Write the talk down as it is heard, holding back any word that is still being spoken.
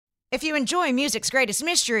If you enjoy music's greatest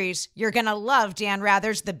mysteries, you're going to love Dan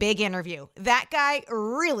Rather's The Big Interview. That guy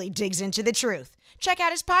really digs into the truth. Check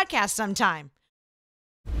out his podcast sometime.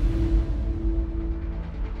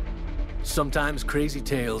 Sometimes crazy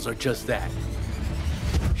tales are just that.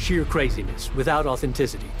 Sheer craziness without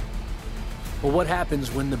authenticity. But what happens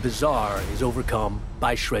when the bizarre is overcome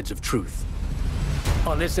by shreds of truth?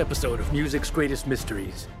 On this episode of Music's Greatest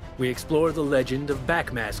Mysteries, we explore the legend of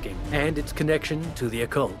backmasking and its connection to the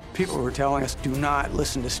occult. People were telling us, do not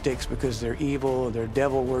listen to Styx because they're evil, they're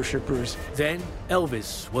devil worshippers. Then,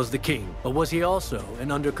 Elvis was the king, but was he also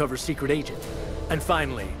an undercover secret agent? And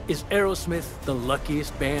finally, is Aerosmith the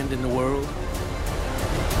luckiest band in the world?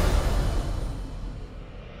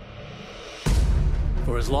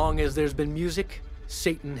 For as long as there's been music,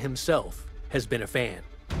 Satan himself has been a fan.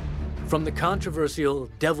 From the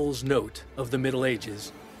controversial Devil's Note of the Middle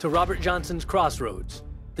Ages to Robert Johnson's Crossroads,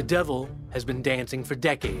 the devil has been dancing for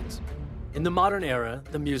decades. In the modern era,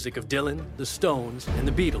 the music of Dylan, the Stones, and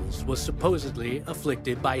the Beatles was supposedly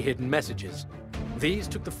afflicted by hidden messages. These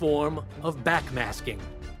took the form of backmasking,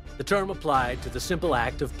 the term applied to the simple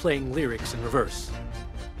act of playing lyrics in reverse.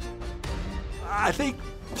 I think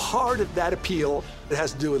part of that appeal, it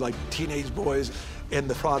has to do with like teenage boys and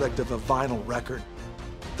the product of a vinyl record.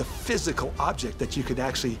 The physical object that you could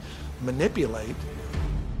actually manipulate.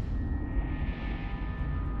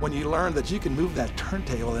 When you learn that you can move that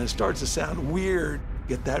turntable and it starts to sound weird,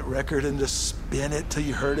 get that record and just spin it till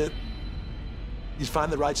you heard it. You'd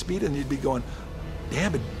find the right speed and you'd be going,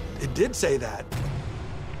 damn, it did say that.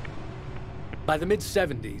 By the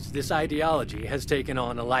mid-70s, this ideology has taken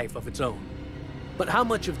on a life of its own. But how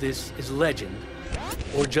much of this is legend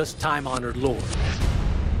or just time-honored lore?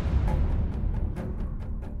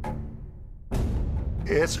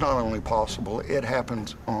 It's not only possible, it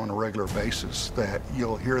happens on a regular basis that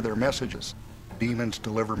you'll hear their messages. Demons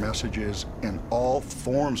deliver messages in all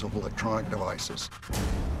forms of electronic devices.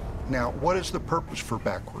 Now, what is the purpose for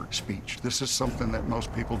backward speech? This is something that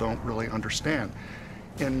most people don't really understand.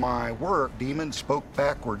 In my work, demons spoke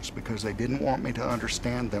backwards because they didn't want me to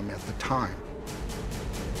understand them at the time.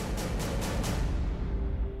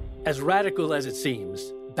 As radical as it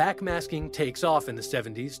seems, backmasking takes off in the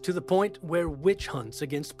 70s to the point where witch hunts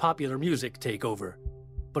against popular music take over.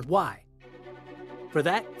 But why? For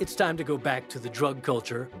that, it's time to go back to the drug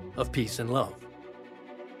culture of peace and love.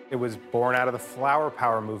 It was born out of the flower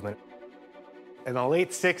power movement. In the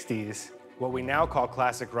late 60s, what we now call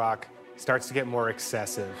classic rock starts to get more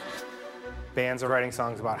excessive. Bands are writing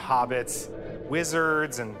songs about hobbits,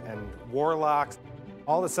 wizards, and warlocks.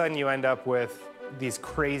 All of a sudden, you end up with these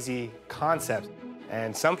crazy concepts.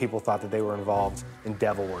 And some people thought that they were involved in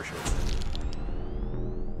devil worship.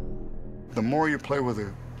 The more you play with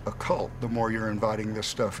the occult, the more you're inviting this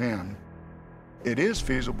stuff in. It is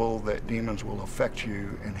feasible that demons will affect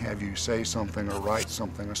you and have you say something or write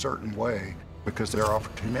something a certain way because they're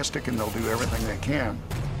opportunistic and they'll do everything they can.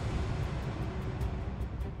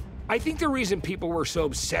 I think the reason people were so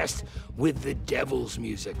obsessed with the devil's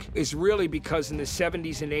music is really because in the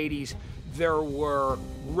 70s and 80s, there were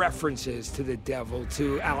references to the devil,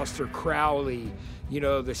 to Aleister Crowley, you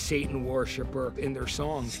know, the Satan worshiper, in their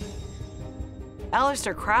songs.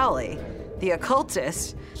 Aleister Crowley, the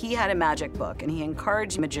occultist, he had a magic book, and he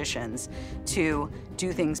encouraged magicians to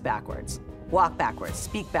do things backwards. Walk backwards,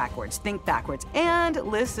 speak backwards, think backwards, and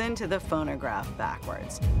listen to the phonograph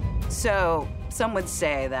backwards. So some would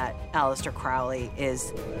say that Aleister Crowley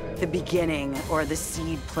is the beginning or the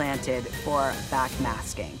seed planted for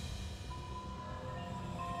backmasking.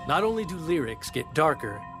 Not only do lyrics get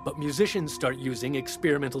darker, but musicians start using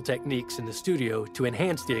experimental techniques in the studio to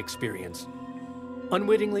enhance the experience.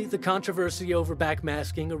 Unwittingly, the controversy over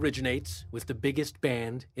backmasking originates with the biggest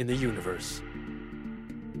band in the universe.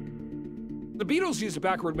 The Beatles used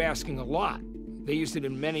backward masking a lot. They used it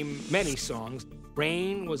in many, many songs.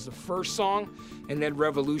 Rain was the first song, and then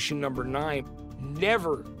Revolution number 9,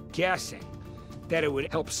 never guessing that it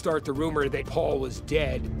would help start the rumor that Paul was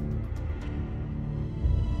dead.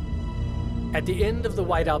 At the end of the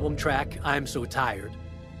White Album track, I'm So Tired,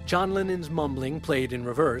 John Lennon's mumbling played in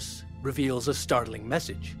reverse reveals a startling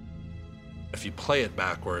message. If you play it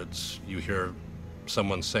backwards, you hear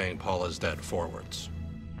someone saying Paul is dead forwards.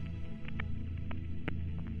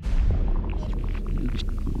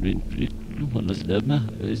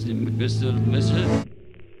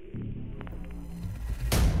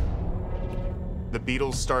 The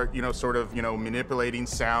Beatles start, manipulating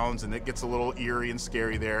sounds, and it gets a little eerie and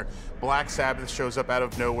scary there. Black Sabbath shows up out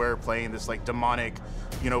of nowhere playing this, demonic,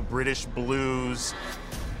 British blues.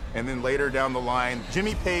 And then later down the line,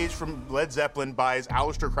 Jimmy Page from Led Zeppelin buys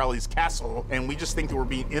Aleister Crowley's castle, and we just think that we're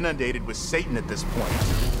being inundated with Satan at this point.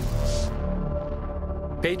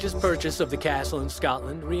 Page's purchase of the castle in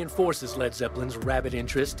Scotland reinforces Led Zeppelin's rabid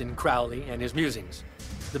interest in Crowley and his musings.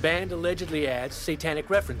 The band allegedly adds satanic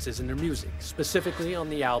references in their music, specifically on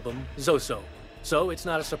the album Zoso. So it's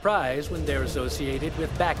not a surprise when they're associated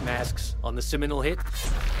with backmasks on the seminal hit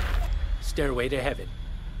Stairway to Heaven.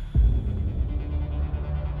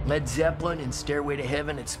 Led Zeppelin in Stairway to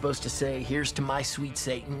Heaven, it's supposed to say, "Here's to my sweet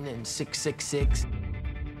Satan," and 666.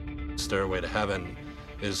 Stairway to Heaven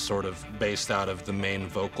is sort of based out of the main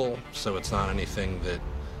vocal, so it's not anything that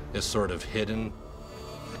is sort of hidden.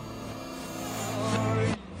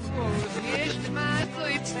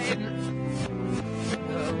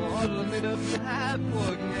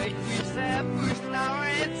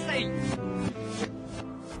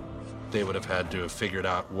 They would have had to have figured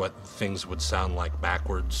out what things would sound like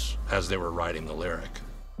backwards as they were writing the lyric.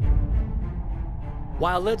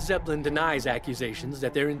 While Led Zeppelin denies accusations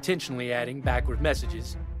that they're intentionally adding backward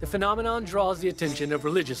messages, the phenomenon draws the attention of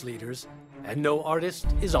religious leaders, and no artist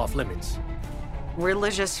is off limits.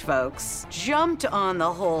 Religious folks jumped on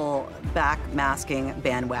the whole backmasking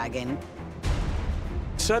bandwagon.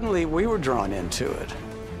 Suddenly, we were drawn into it.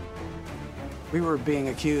 We were being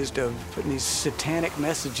accused of putting these satanic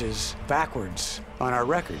messages backwards on our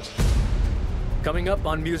records. Coming up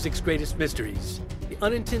on Music's Greatest Mysteries, the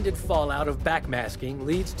unintended fallout of backmasking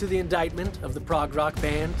leads to the indictment of the prog rock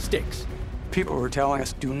band Styx. People were telling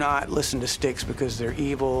us, do not listen to Styx because they're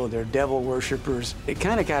evil, they're devil worshippers. It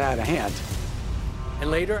kind of got out of hand. And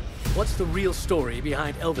later, what's the real story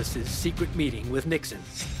behind Elvis's secret meeting with Nixon?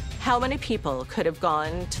 How many people could have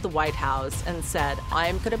gone to the White House and said,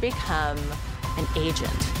 I'm going to become an agent?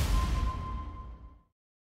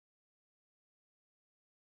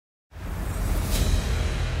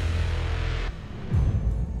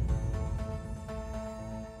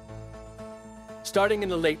 Starting in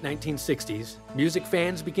the late 1960s, music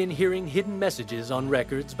fans begin hearing hidden messages on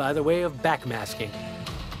records by the way of backmasking.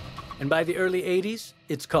 And by the early 80s,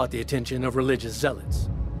 it's caught the attention of religious zealots.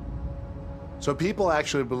 So people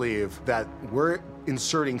actually believe that we're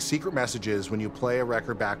inserting secret messages when you play a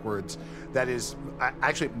record backwards that is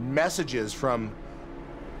actually messages from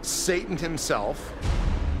Satan himself.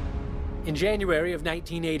 In January of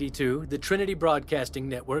 1982, the Trinity Broadcasting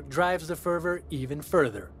Network drives the fervor even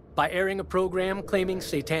further by airing a program claiming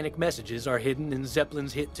satanic messages are hidden in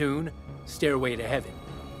Zeppelin's hit tune, Stairway to Heaven.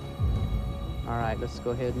 All right, let's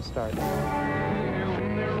go ahead and start.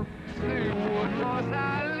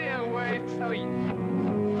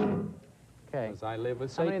 Okay. As I live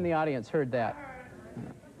with Satan. How many in the audience heard that?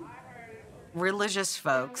 Religious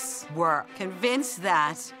folks were convinced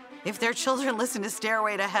that if their children listened to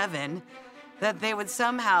Stairway to Heaven, that they would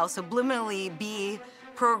somehow subliminally be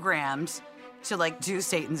programmed to, like, do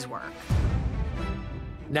Satan's work.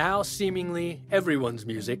 Now, seemingly everyone's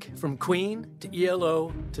music, from Queen to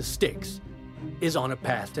ELO to Styx, is on a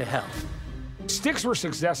path to hell. Styx were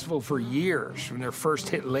successful for years, from their first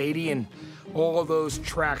hit Lady and all of those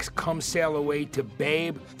tracks, Come Sail Away to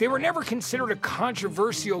Babe. They were never considered a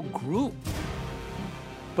controversial group.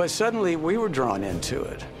 But suddenly we were drawn into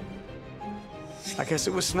it. I guess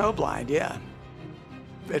it was snowblind, yeah.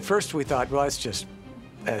 At first we thought, well,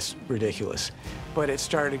 that's ridiculous. But it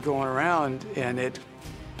started going around and it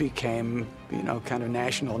became, you know, kind of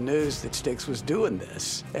national news that Styx was doing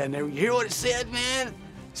this. And you hear what it said, man? It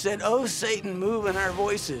said, "Oh, Satan, move in our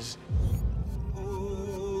voices."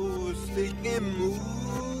 Oh, Satan, move.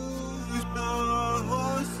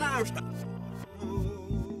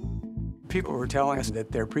 People were telling us that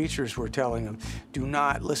their preachers were telling them, do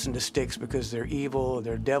not listen to Styx because they're evil,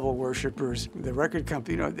 they're devil worshippers. The record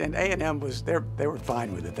company, you know, and A&M they were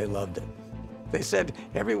fine with it, they loved it. They said,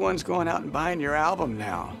 everyone's going out and buying your album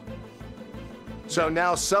now. So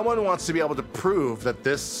now someone wants to be able to prove that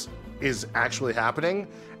this is actually happening,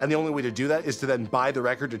 and the only way to do that is to then buy the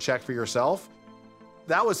record to check for yourself.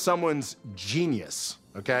 That was someone's genius,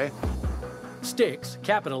 okay? Styx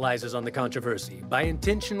capitalizes on the controversy by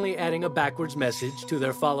intentionally adding a backwards message to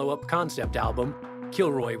their follow-up concept album,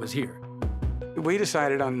 Kilroy Was Here. We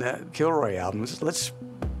decided on the Kilroy albums, let's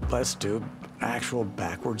do an actual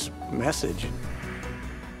backwards message.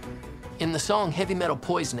 In the song Heavy Metal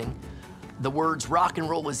Poisoning, the words rock and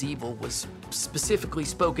roll is evil was specifically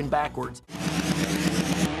spoken backwards.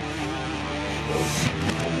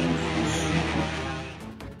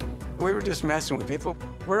 We were just messing with people.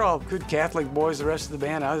 We're all good Catholic boys, the rest of the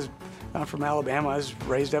band. I'm from Alabama. I was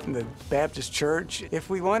raised up in the Baptist church. If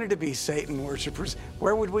we wanted to be Satan worshipers,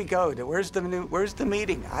 where would we go? Where's the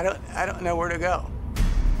meeting? I don't know where to go.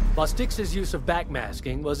 While Styx's use of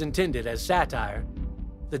backmasking was intended as satire,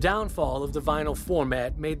 the downfall of the vinyl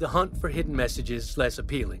format made the hunt for hidden messages less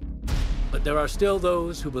appealing. But there are still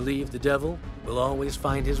those who believe the devil will always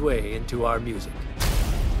find his way into our music.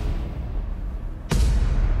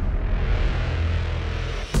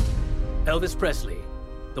 Elvis Presley,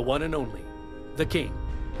 the one and only, the King.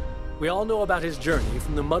 We all know about his journey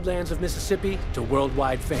from the mudlands of Mississippi to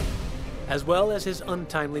worldwide fame, as well as his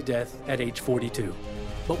untimely death at age 42.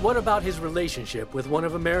 But what about his relationship with one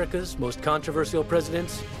of America's most controversial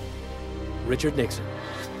presidents, Richard Nixon?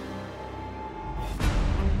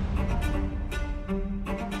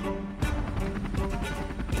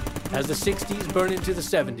 As the 60s burn into the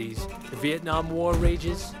 70s, the Vietnam War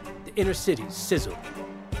rages, the inner cities sizzle,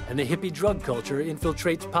 and the hippie drug culture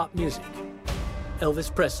infiltrates pop music.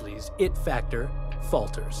 Elvis Presley's it factor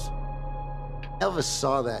falters. Elvis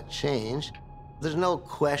saw that change. There's no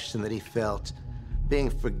question that he felt being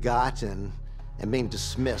forgotten and being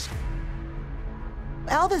dismissed.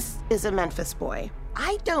 Elvis is a Memphis boy.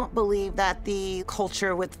 I don't believe that the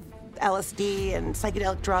culture with LSD and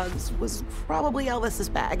psychedelic drugs was probably Elvis's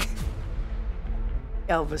bag.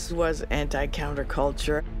 Elvis was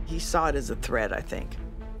anti-counterculture. He saw it as a threat, I think,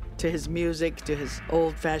 to his music, to his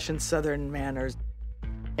old-fashioned Southern manners.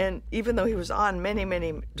 And even though he was on many,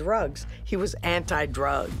 many drugs, he was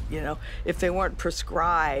anti-drug, you know. If they weren't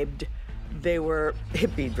prescribed, they were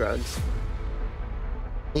hippie drugs.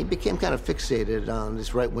 He became kind of fixated on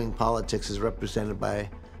this right-wing politics as represented by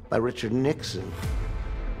Richard Nixon.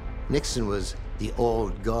 Nixon was the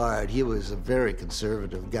old guard. He was a very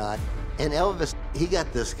conservative guy. And Elvis, he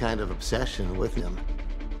got this kind of obsession with him.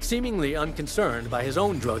 Seemingly unconcerned by his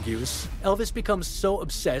own drug use, Elvis becomes so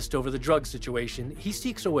obsessed over the drug situation, he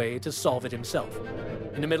seeks a way to solve it himself.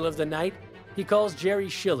 In the middle of the night, he calls Jerry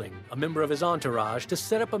Schilling, a member of his entourage, to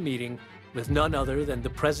set up a meeting with none other than the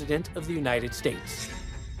President of the United States.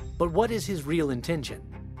 But what is his real intention?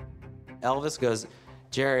 Elvis goes,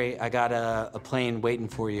 Jerry, I got a plane waiting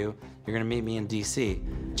for you. You're gonna meet me in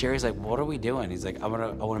DC. Jerry's like, what are we doing? He's like, I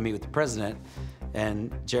wanna meet with the president.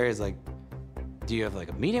 And Jerry's like, do you have like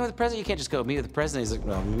a meeting with the president? You can't just go meet with the president. He's like,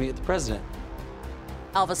 no, I'm gonna meet with the president.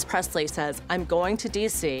 Elvis Presley says, I'm going to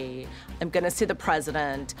DC, I'm gonna see the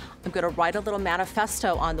president, I'm gonna write a little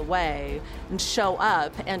manifesto on the way and show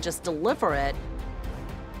up and just deliver it.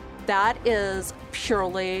 That is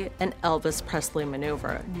purely an Elvis Presley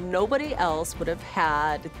maneuver. Nobody else would have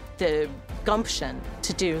had the gumption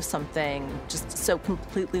to do something just so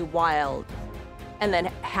completely wild and then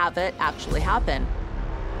have it actually happen.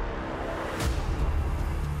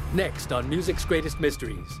 Next on Music's Greatest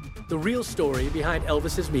Mysteries, the real story behind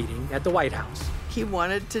Elvis's meeting at the White House. He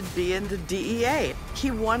wanted to be in the DEA.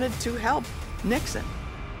 He wanted to help Nixon.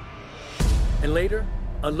 And later,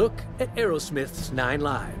 a look at Aerosmith's 9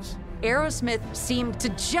 Lives. Aerosmith seemed to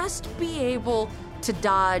just be able to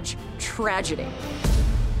dodge tragedy.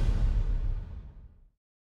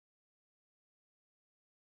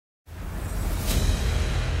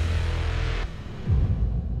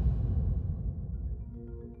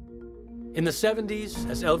 In the 70s,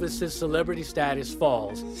 as Elvis's celebrity status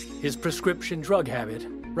falls, his prescription drug habit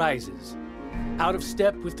rises. Out of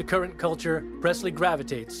step with the current culture, Presley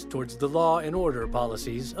gravitates towards the law and order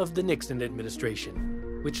policies of the Nixon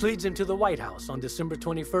administration, which leads him to the White House on December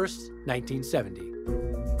 21st, 1970.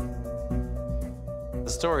 The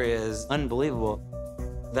story is unbelievable.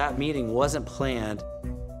 That meeting wasn't planned.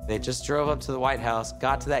 They just drove up to the White House,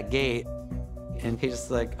 got to that gate, and he's just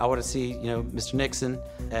like, I want to see, Mr. Nixon.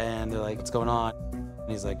 And they're like, what's going on? And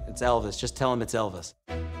he's like, it's Elvis. Just tell him it's Elvis.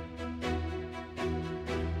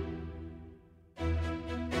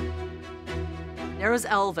 There was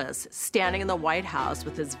Elvis standing in the White House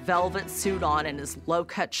with his velvet suit on and his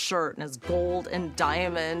low-cut shirt and his gold and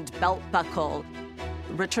diamond belt buckle.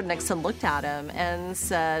 Richard Nixon looked at him and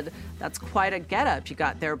said, that's quite a getup you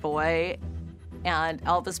got there, boy. And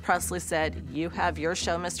Elvis Presley said, you have your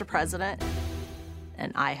show, Mr. President,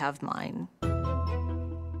 and I have mine.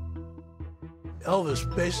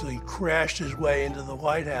 Elvis basically crashed his way into the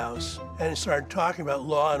White House and started talking about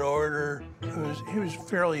law and order. He was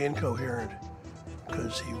fairly incoherent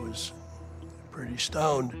because he was pretty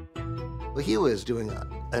stoned. Well, he was doing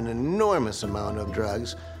an enormous amount of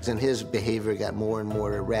drugs, and his behavior got more and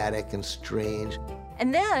more erratic and strange.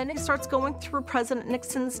 And then he starts going through President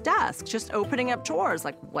Nixon's desk, just opening up drawers,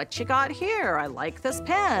 like, what you got here? I like this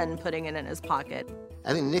pen, putting it in his pocket.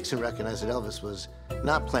 I think Nixon recognized that Elvis was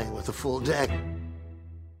not playing with a full deck.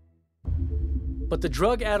 But the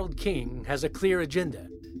drug-addled king has a clear agenda,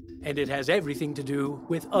 and it has everything to do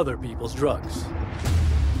with other people's drugs.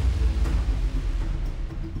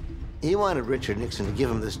 He wanted Richard Nixon to give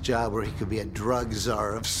him this job where he could be a drug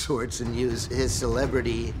czar of sorts and use his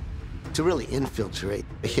celebrity to really infiltrate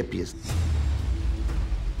the hippies.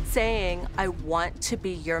 Saying, I want to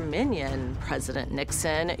be your minion, President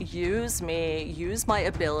Nixon. Use me, use my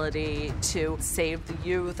ability to save the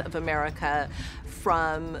youth of America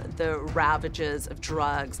from the ravages of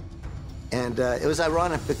drugs. And it was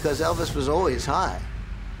ironic because Elvis was always high.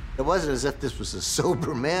 It wasn't as if this was a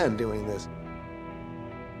sober man doing this.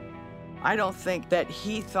 I don't think that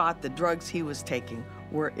he thought the drugs he was taking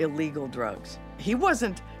were illegal drugs. He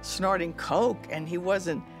wasn't snorting coke and he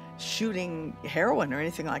wasn't shooting heroin or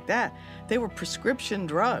anything like that. They were prescription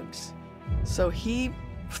drugs. So he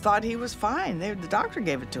thought he was fine. The doctor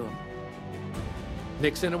gave it to him.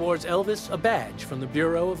 Nixon awards Elvis a badge from the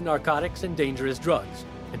Bureau of Narcotics and Dangerous Drugs,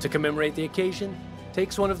 and to commemorate the occasion,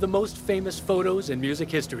 takes one of the most famous photos in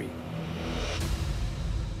music history.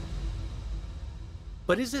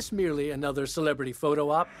 But is this merely another celebrity photo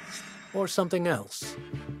op, or something else?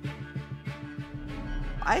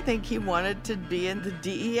 I think he wanted to be in the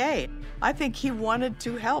DEA. I think he wanted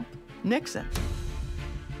to help Nixon.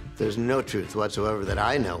 There's no truth whatsoever that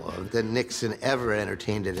I know of that Nixon ever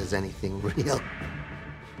entertained it as anything real.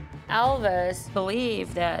 Elvis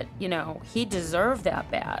believed that, he deserved that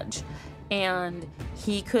badge and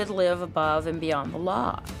he could live above and beyond the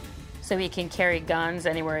law. So he can carry guns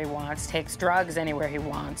anywhere he wants, takes drugs anywhere he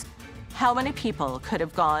wants. How many people could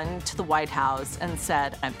have gone to the White House and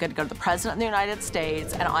said, I'm going to go to the President of the United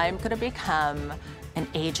States and I'm going to become an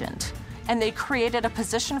agent? And they created a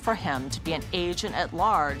position for him to be an agent at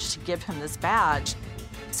large, to give him this badge.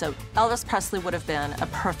 So Elvis Presley would have been a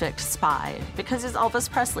perfect spy because he's Elvis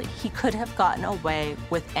Presley. He could have gotten away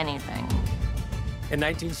with anything. In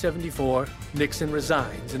 1974, Nixon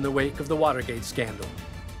resigns in the wake of the Watergate scandal.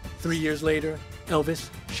 3 years later, Elvis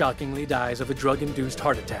shockingly dies of a drug-induced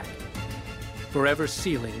heart attack, forever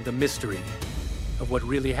sealing the mystery of what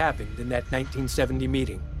really happened in that 1970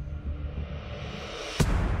 meeting.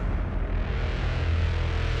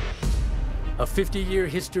 A 50-year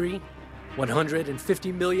history,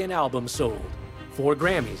 150 million albums sold, 4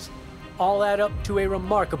 Grammys, all add up to a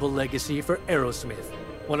remarkable legacy for Aerosmith,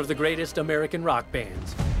 one of the greatest American rock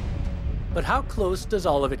bands. But how close does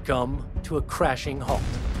all of it come to a crashing halt?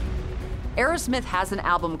 Aerosmith has an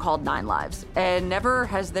album called 9 Lives, and never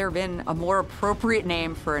has there been a more appropriate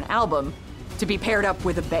name for an album to be paired up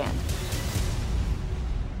with a band.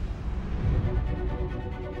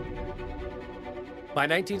 By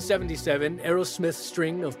 1977, Aerosmith's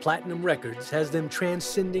string of platinum records has them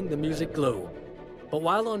transcending the music globe. But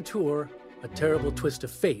while on tour, a terrible twist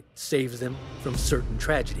of fate saves them from certain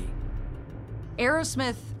tragedy.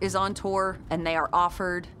 Aerosmith is on tour, and they are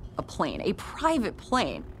offered a plane, a private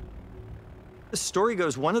plane. The story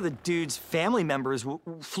goes, one of the dude's family members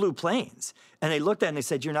flew planes, and they looked at it and they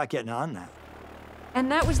said, you're not getting on that. And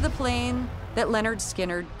that was the plane that Leonard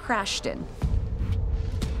Skinner crashed in.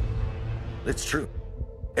 It's true.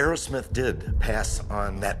 Aerosmith did pass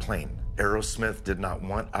on that plane. Aerosmith did not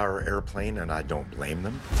want our airplane, and I don't blame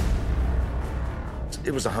them.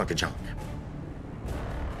 It was a hunk of junk.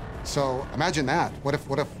 So imagine that. What if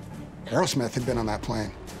Aerosmith had been on that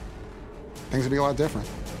plane? Things would be a lot different.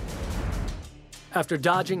 After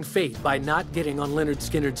dodging fate by not getting on Leonard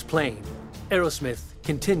Skinner's plane, Aerosmith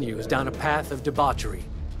continues down a path of debauchery.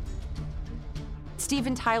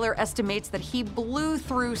 Steven Tyler estimates that he blew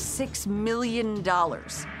through $6 million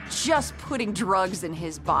just putting drugs in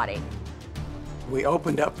his body. We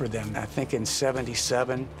opened up for them, I think, in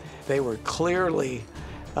 '77. They were clearly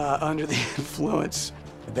under the influence.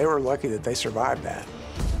 They were lucky that they survived that.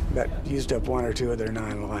 That used up 1 or 2 of their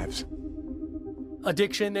 9 lives.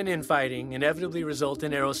 Addiction and infighting inevitably result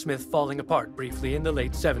in Aerosmith falling apart briefly in the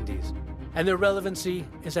late 70s. And their relevancy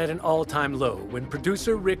is at an all-time low when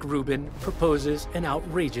producer Rick Rubin proposes an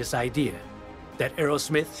outrageous idea, that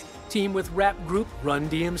Aerosmith team with rap group Run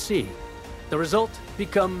DMC. The result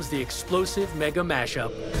becomes the explosive mega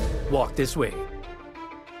mashup, Walk This Way.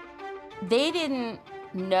 They didn't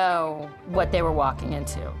know what they were walking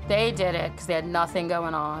into. They did it because they had nothing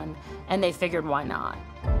going on, and they figured, why not?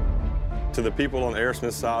 To the people on the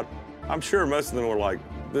Aerosmith side, I'm sure most of them were like,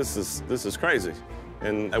 this is crazy.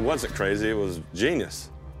 And it wasn't crazy, it was genius.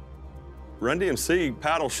 Run DMC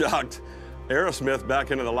paddle shocked Aerosmith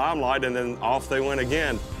back into the limelight, and then off they went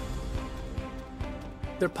again.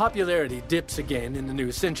 Their popularity dips again in the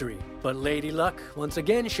new century, but Lady Luck once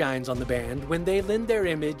again shines on the band when they lend their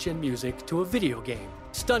image and music to a video game.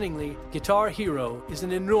 Stunningly, Guitar Hero is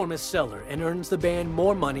an enormous seller and earns the band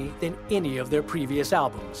more money than any of their previous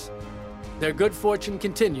albums. Their good fortune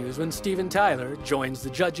continues when Steven Tyler joins the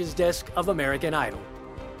judge's desk of American Idol.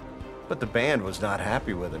 But the band was not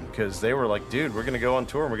happy with him because they were like, dude, we're going to go on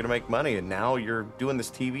tour and we're going to make money. And now you're doing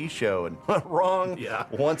this TV show. And wrong. Yeah.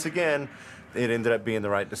 Once again, it ended up being the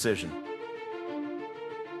right decision.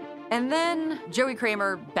 And then Joey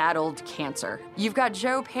Kramer battled cancer. You've got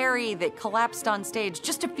Joe Perry that collapsed on stage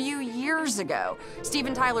just a few years ago.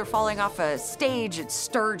 Steven Tyler falling off a stage at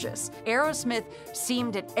Sturgis. Aerosmith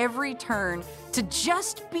seemed at every turn to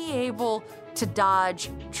just be able to dodge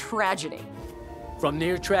tragedy. From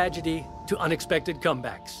near tragedy to unexpected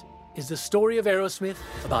comebacks, is the story of Aerosmith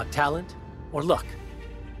about talent or luck?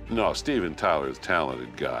 No, Steven Tyler's a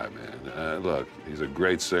talented guy, man. Look, he's a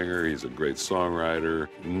great singer, he's a great songwriter.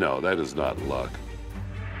 No, that is not luck.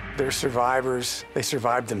 They're survivors. They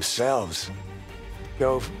survived themselves.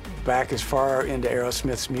 Go back as far into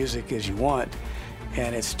Aerosmith's music as you want,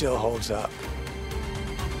 and it still holds up.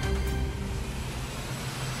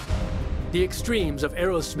 The extremes of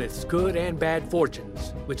Aerosmith's good and bad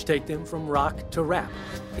fortunes, which take them from rock to rap.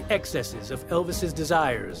 The excesses of Elvis's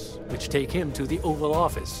desires, which take him to the Oval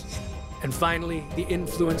Office. And finally, the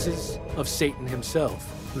influences of Satan himself,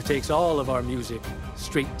 who takes all of our music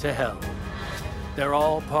straight to hell. They're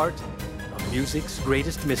all part of music's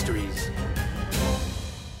greatest mysteries.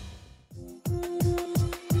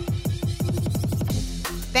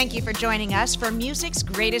 Thank you for joining us for Music's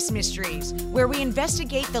Greatest Mysteries, where we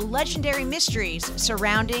investigate the legendary mysteries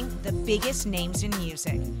surrounding the biggest names in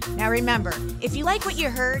music. Now remember, if you like what you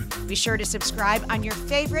heard, be sure to subscribe on your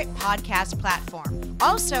favorite podcast platform.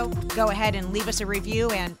 Also, go ahead and leave us a review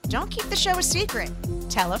and don't keep the show a secret.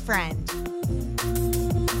 Tell a friend.